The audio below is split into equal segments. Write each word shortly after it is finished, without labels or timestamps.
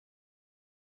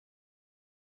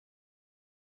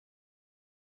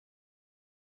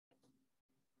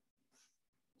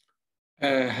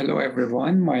Hello,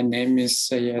 everyone. My name is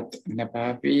Syed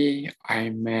Nabavi.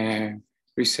 I'm a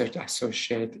research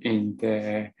associate in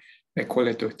the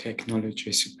École de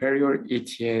Technologie Supérieure,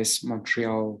 ETS,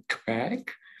 Montreal,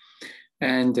 Quebec.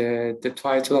 And the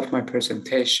title of my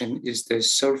presentation is the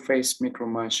Surface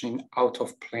Micromachining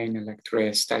Out-of-Plane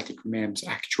Electrostatic MEMS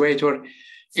Actuator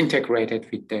integrated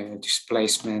with the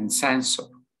displacement sensor.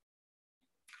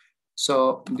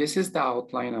 So this is the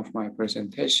outline of my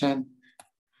presentation.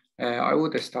 I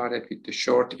would have started with the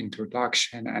short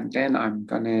introduction, and then I'm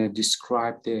gonna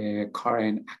describe the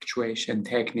current actuation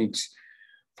techniques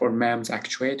for MEMS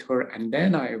actuator, and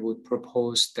then I would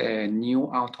propose the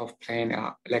new out-of-plane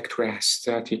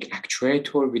electrostatic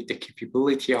actuator with the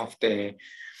capability of the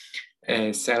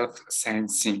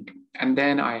self-sensing. And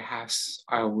then I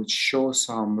would show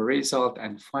some result,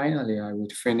 and finally I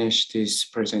would finish this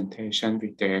presentation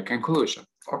with the conclusion.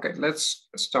 Okay, let's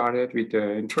start it with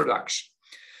the introduction.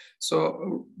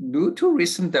 So due to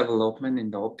recent development in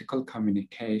the optical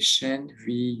communication,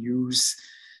 we use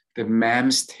the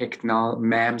MEMS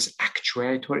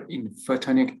actuator in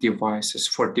photonic devices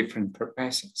for different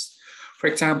purposes. For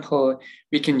example,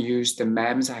 we can use the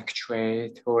MEMS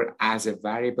actuator as a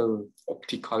variable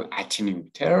optical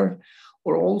attenuator,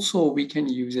 or also we can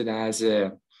use it as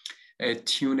a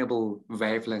tunable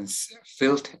wavelength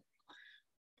filter.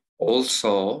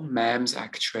 Also, MEMS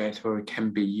actuator can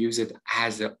be used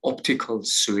as optical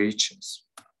switches.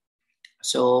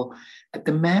 So at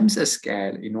the MEMS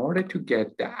scale, in order to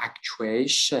get the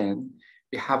actuation,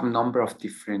 we have a number of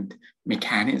different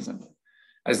mechanisms.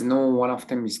 As known, one of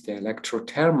them is the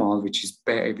electrothermal, which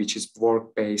is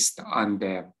work based on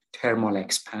the thermal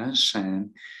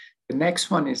expansion. The next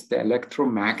one is the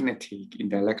electromagnetic. In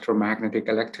the electromagnetic,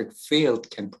 electric field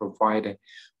can provide a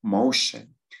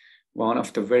motion. One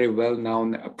of the very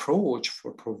well-known approach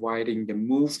for providing the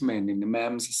movement in the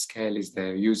MEMS scale is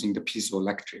using the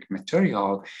piezoelectric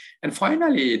material. And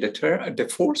finally, the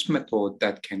fourth method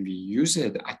that can be used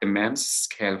at the MEMS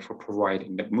scale for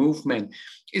providing the movement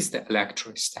is the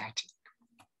electrostatic.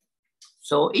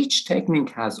 So each technique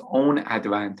has own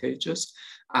advantages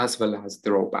as well as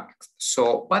drawbacks.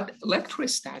 But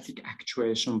electrostatic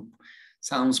actuation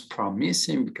sounds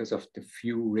promising because of the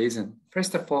few reasons.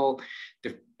 First of all,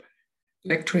 the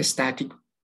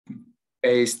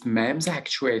electrostatic-based MEMS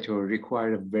actuator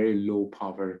require a very low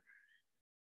power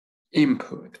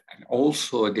input. And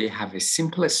also they have a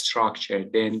simple structure,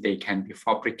 then they can be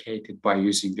fabricated by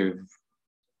using the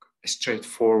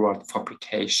straightforward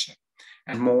fabrication.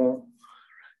 And more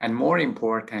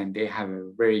important, they have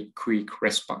a very quick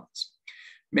response.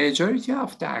 Majority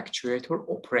of the actuator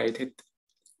operated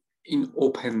in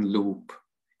open loop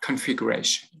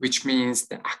configuration, which means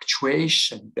the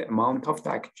actuation, the amount of the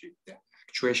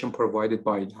actuation provided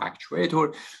by the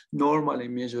actuator, normally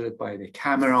measured by the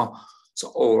camera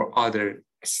or other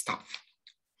stuff.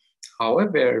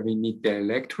 However, we need the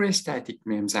electrostatic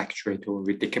MEMS actuator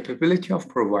with the capability of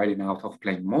providing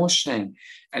out-of-plane motion.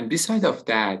 And besides of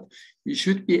that, we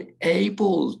should be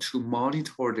able to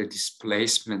monitor the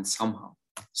displacement somehow.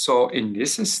 So in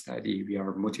this study, we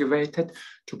are motivated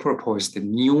to propose the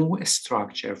new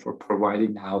structure for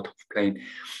providing out-of-plane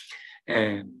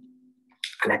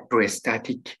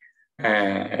electrostatic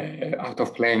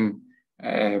out-of-plane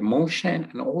motion.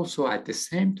 And also at the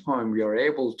same time, we are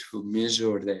able to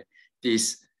measure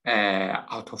this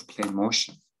out-of-plane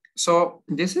motion. So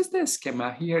this is the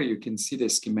schema here. You can see the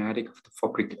schematic of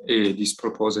this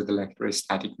proposed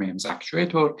electrostatic MEMS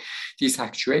actuator. This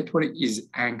actuator is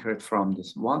anchored from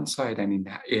this one side, and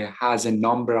it has a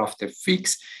number of the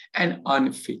fixed and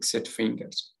unfixed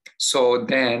fingers.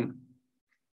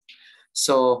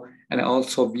 And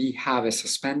also we have a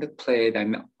suspended plate,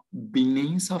 and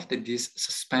beneath of this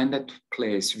suspended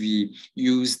plate, we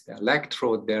use the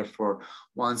electrode. Therefore,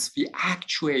 once we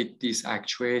actuate this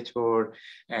actuator,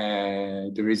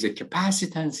 there is a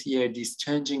capacitance here. This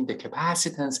changing the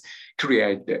capacitance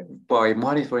created by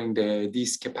monitoring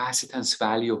this capacitance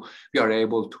value, we are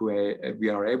able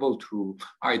to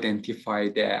identify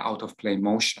the out-of-plane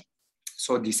motion.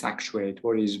 So this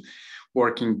actuator is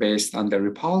working based on the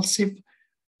repulsive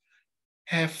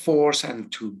force, and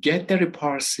to get the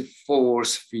repulsive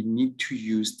force, we need to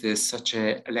use such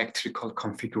an electrical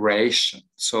configuration.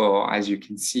 So as you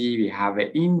can see, we have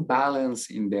an imbalance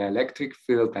in the electric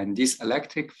field, and this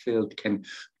electric field can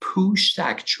push the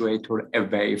actuator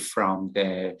away from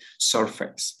the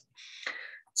surface.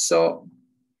 So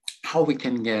how we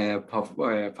can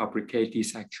fabricate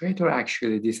this actuator?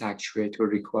 Actually, this actuator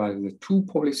requires 2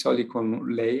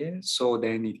 polysilicon layers, so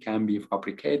then it can be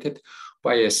fabricated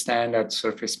by a standard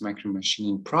surface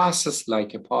micromachining process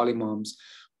like a polymers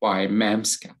by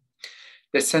MEMS.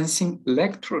 The sensing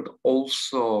electrode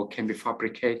also can be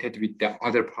fabricated with the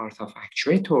other part of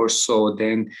actuator. So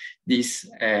then this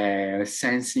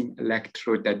sensing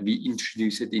electrode that we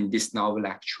introduced in this novel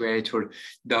actuator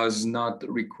does not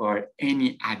require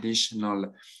any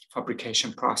additional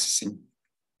fabrication processing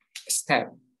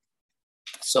step.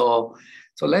 So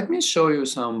let me show you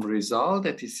some result.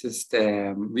 This is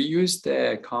we use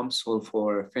the console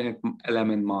for finite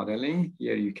element modeling.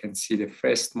 Here you can see the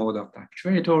first mode of the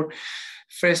actuator.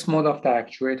 First mode of the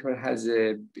actuator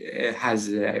has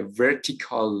a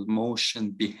vertical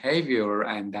motion behavior,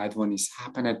 and that one is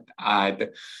happening at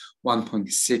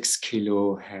 1.6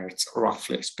 kilohertz,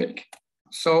 roughly speaking.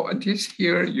 So this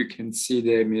here you can see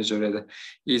the measured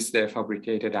is the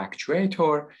fabricated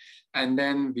actuator. And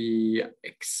then we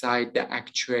excite the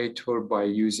actuator by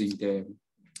using the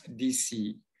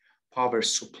DC power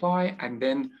supply. And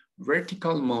then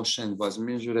vertical motion was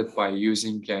measured by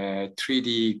using a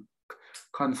 3D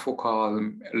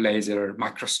confocal laser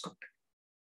microscope.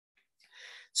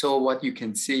 So what you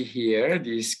can see here,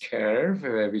 this curve,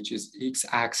 which is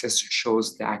x-axis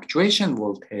shows the actuation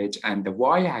voltage, and the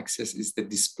y-axis is the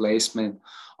displacement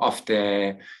of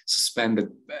the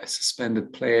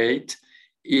suspended plate,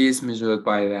 is measured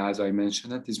by the, as I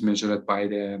mentioned, it is measured by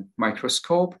the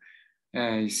microscope,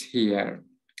 is here.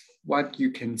 What you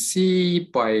can see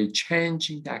by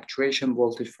changing the actuation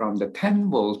voltage from the 10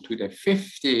 volt to the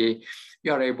 50,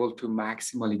 you are able to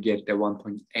maximally get the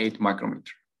 1.8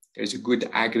 micrometer. There's a good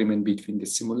agreement between the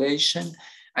simulation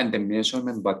and the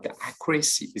measurement, but the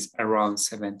accuracy is around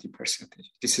 70%.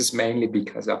 This is mainly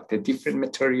because of the different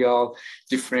material,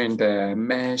 different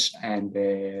mesh, and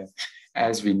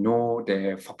as we know,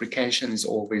 the fabrication is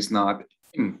always not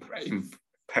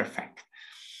perfect.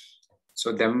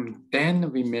 So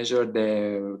then we measure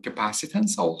the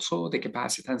capacitance also. The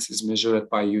capacitance is measured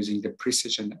by using the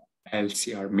precision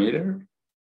LCR meter.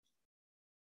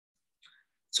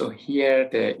 So here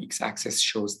the x-axis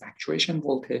shows the actuation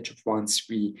voltage. Once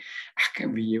we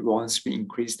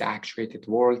increase the actuated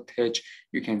voltage,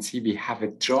 you can see we have a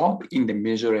drop in the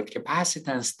measured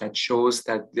capacitance that shows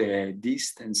that the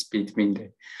distance between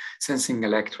the sensing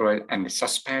electrode and the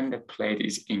suspended plate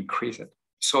is increased.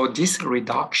 So this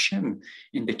reduction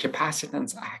in the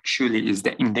capacitance actually is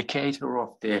the indicator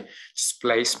of the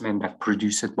displacement that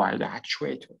produced by the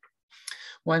actuator.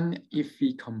 If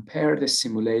we compare the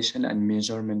simulation and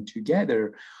measurement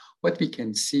together, what we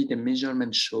can see, the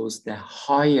measurement shows the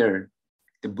higher,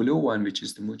 the blue one, which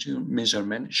is the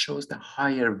measurement, shows the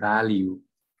higher value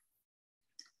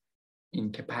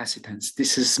in capacitance.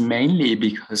 This is mainly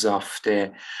because of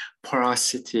the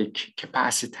parasitic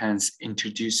capacitance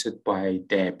introduced by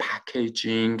the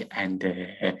packaging and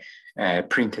the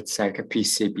printed circuit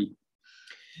PCB.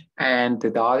 And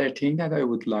the other thing that I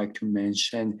would like to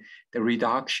mention, the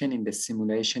reduction in the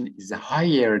simulation is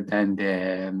higher than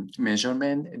the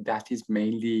measurement. That is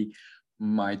mainly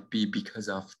might be because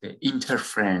of the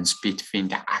interference between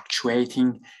the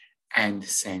actuating and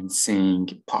sensing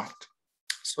part.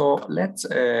 So let's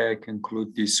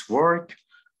conclude this work.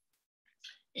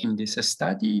 In this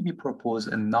study, we propose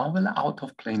a novel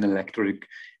out-of-plane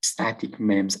electrostatic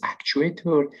MEMS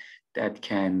actuator that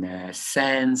can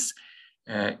sense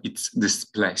its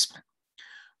displacement.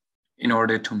 In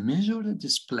order to measure the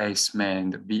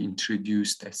displacement, we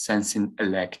introduced a sensing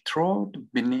electrode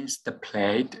beneath the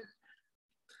plate.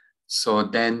 So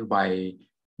then by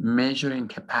measuring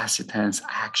capacitance,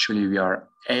 actually we are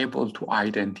able to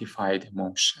identify the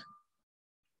motion.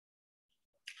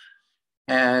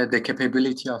 The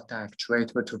capability of the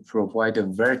actuator to provide a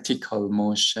vertical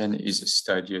motion is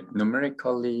studied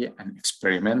numerically and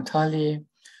experimentally.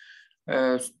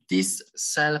 This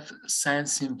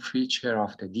self-sensing feature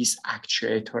of this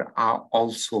actuator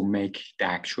also make the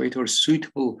actuator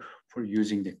suitable for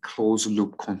using the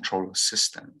closed-loop control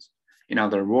systems. In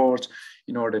other words,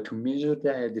 in order to measure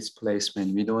the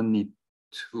displacement, we don't need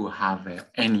to have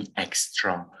any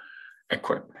extra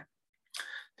equipment.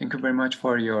 Thank you very much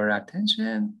for your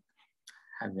attention.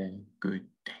 Have a good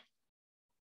day.